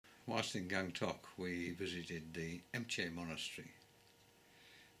whilst in Gangtok we visited the Enchay Monastery,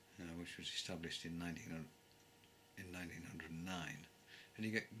 which was established in 1909, and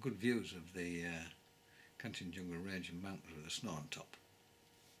you get good views of the Kanchenjunga range of mountains with the snow on top.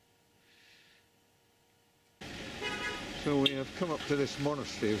 So we have come up to this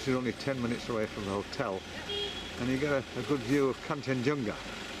monastery, which is only 10 minutes away from the hotel, and you get a good view of Kanchenjunga.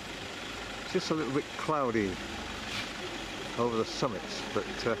 It's just a little bit cloudy over the summits, but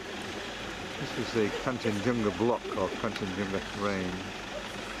this is the Kanchenjunga block, or Kanchenjunga range.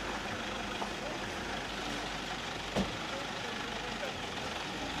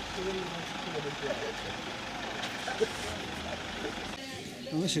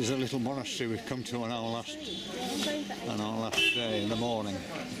 And this is a little monastery we've come to on our last day in the morning.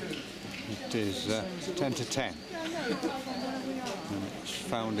 It is 10 to 10. And it's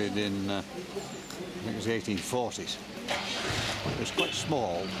founded in, I think it was the 1840s. It's quite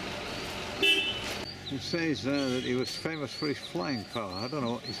small. It says that he was famous for his flying power. I don't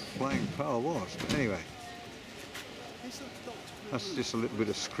know what his flying power was, but anyway. That's just a little bit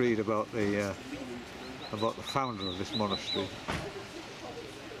of screed about the founder of this monastery.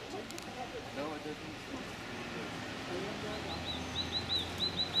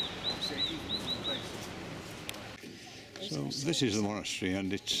 So this is the monastery,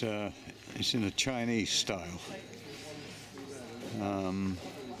 and it's in a Chinese style.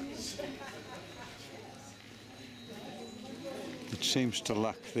 It seems to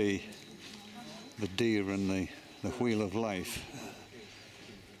lack the deer and the wheel of life.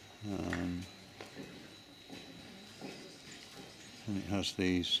 And it has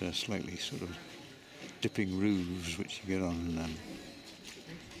these slightly sort of dipping roofs which you get on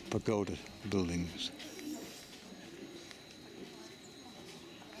pagoda buildings.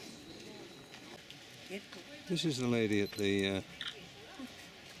 This is the lady at the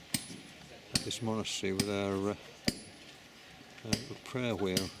at this monastery with her prayer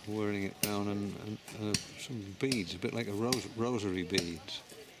wheel, wearing it down, and some beads, a bit like a rosary beads,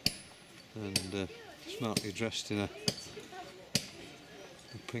 and smartly dressed in a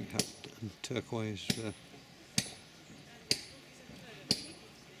pink hat and turquoise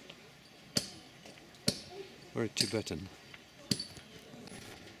very Tibetan.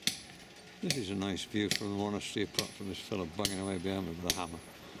 This is a nice view from the monastery, apart from this fellow banging away behind me with a hammer.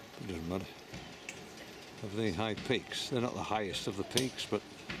 It doesn't matter. Of the high peaks. They're not the highest of the peaks, but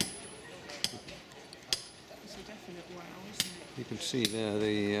it's a definite wow, isn't it? You can see there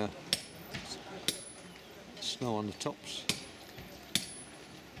the snow on the tops.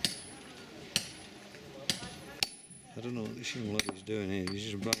 I don't know what this young lady's doing here. He's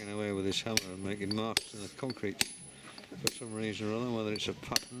just banging away with his hammer and making marks in the concrete for some reason or other, whether it's a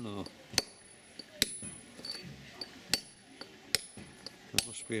pattern or...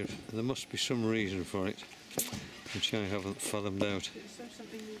 There must be some reason for it, which I haven't fathomed out.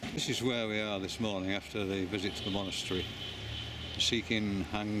 This is where we are this morning after the visit to the monastery. Seeking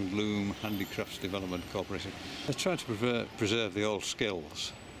Hand Loom Handicrafts Development Corporation. They're trying to preserve the old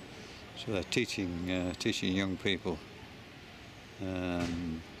skills, so they're teaching young people, well,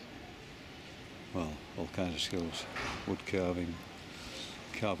 all kinds of skills: wood carving,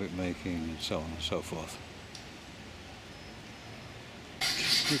 carpet making, and so on and so forth.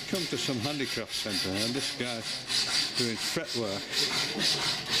 We've come to some handicraft centre, and this guy's doing fretwork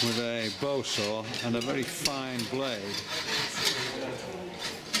with a bow saw and a very fine blade.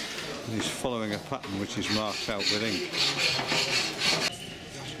 And he's following a pattern which is marked out with ink.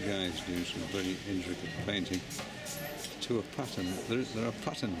 This guy's doing some very intricate painting to a pattern. There are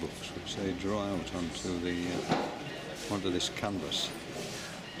pattern books which they draw out onto this canvas.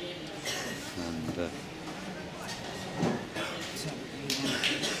 And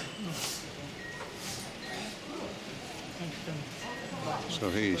so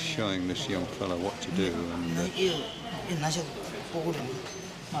he's showing this young fellow what to do, and so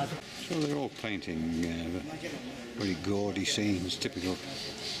they're all painting very gaudy scenes, typical. I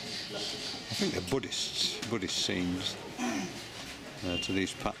think they're Buddhist scenes to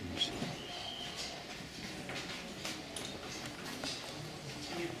these patterns.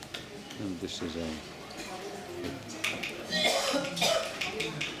 And this is a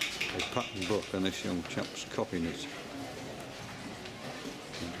pattern book, and this young chap's copying it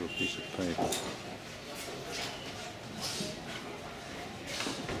into a piece of paper.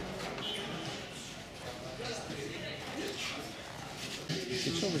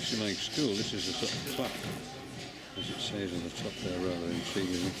 It's obviously like school. This is a sort of plaque, as it says on the top there, rather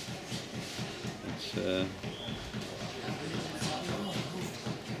intriguingly.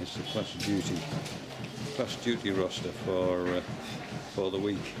 It's the class duty roster for for the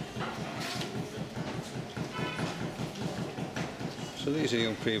week. So these are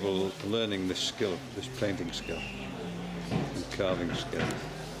young people learning this skill, this painting skill and carving skill.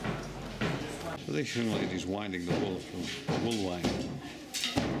 So this young lady's winding the wool from wool winding,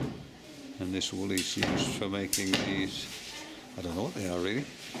 and this wool is used for making these, I don't know what they are really.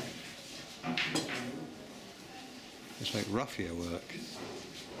 It's like raffia work.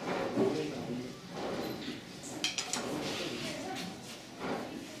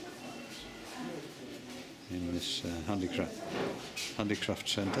 In this handicraft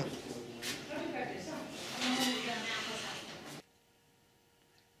centre.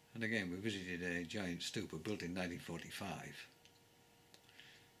 And again, we visited a giant stupa built in 1945.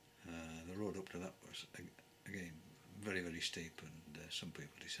 The road up to that was, again, very, very steep, and some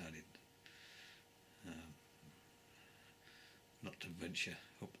people decided not to venture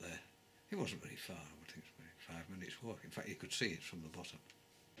up there. It wasn't very far, I would think it was maybe 5 minutes walk. In fact, you could see it from the bottom.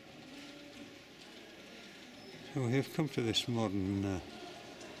 So we have come to this modern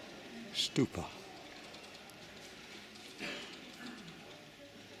stupa.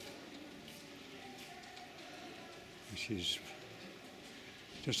 Which is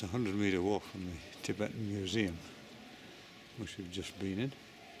just a 100-metre walk from the Tibetan Museum, which we've just been in.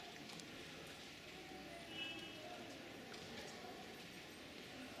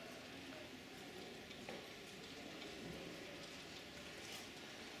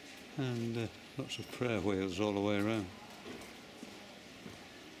 And lots of prayer wheels all the way around.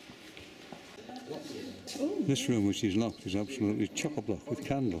 This room, which is locked, is absolutely chock-a-block with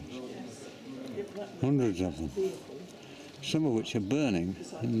candles. Hundreds of them. Some of which are burning,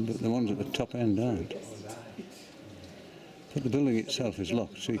 but the ones at the top end aren't. But the building itself is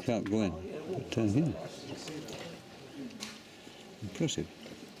locked, so you can't go in. But yeah, impressive.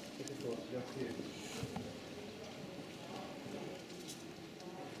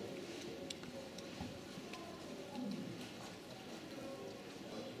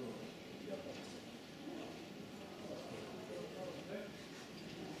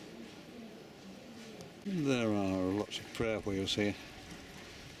 There are lots of prayer wheels here,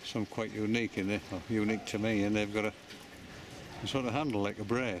 some quite unique in there, or unique to me, and they've got a sort of handle like a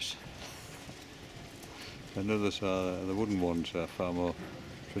brace. And others are, the wooden ones are far more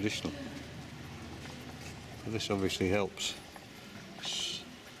traditional. So this obviously helps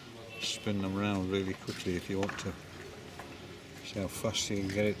spin them around really quickly if you want to. See how fast you can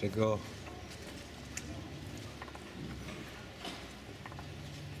get it to go.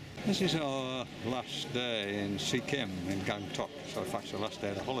 This is our last day in Sikkim in Gangtok, so in fact it's the last day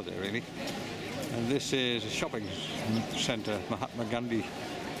of the holiday really. And this is a shopping centre, Mahatma Gandhi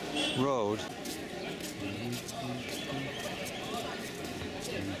Road.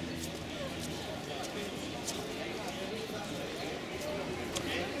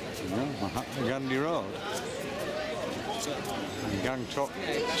 Mahatma Gandhi Road in Gangtok,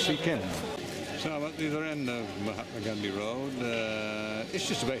 Sikkim. So I'm at the other end of Mahatma Gandhi Road. It's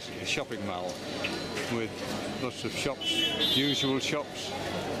just basically a shopping mall with lots of shops, usual shops,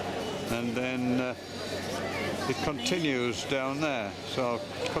 and then it continues down there. So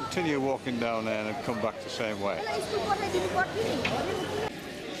I'll continue walking down there and come back the same way.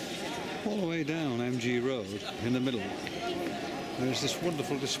 All the way down MG Road, in the middle, there's this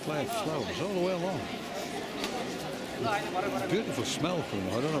wonderful display of flowers all the way along. Beautiful smell from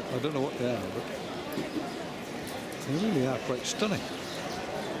them. I don't know what they are, but they really are quite stunning.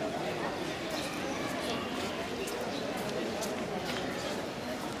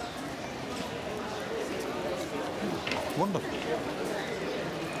 Wonderful.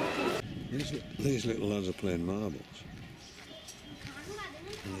 These little lads are playing marbles.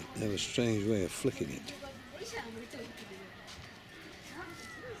 They have a strange way of flicking it.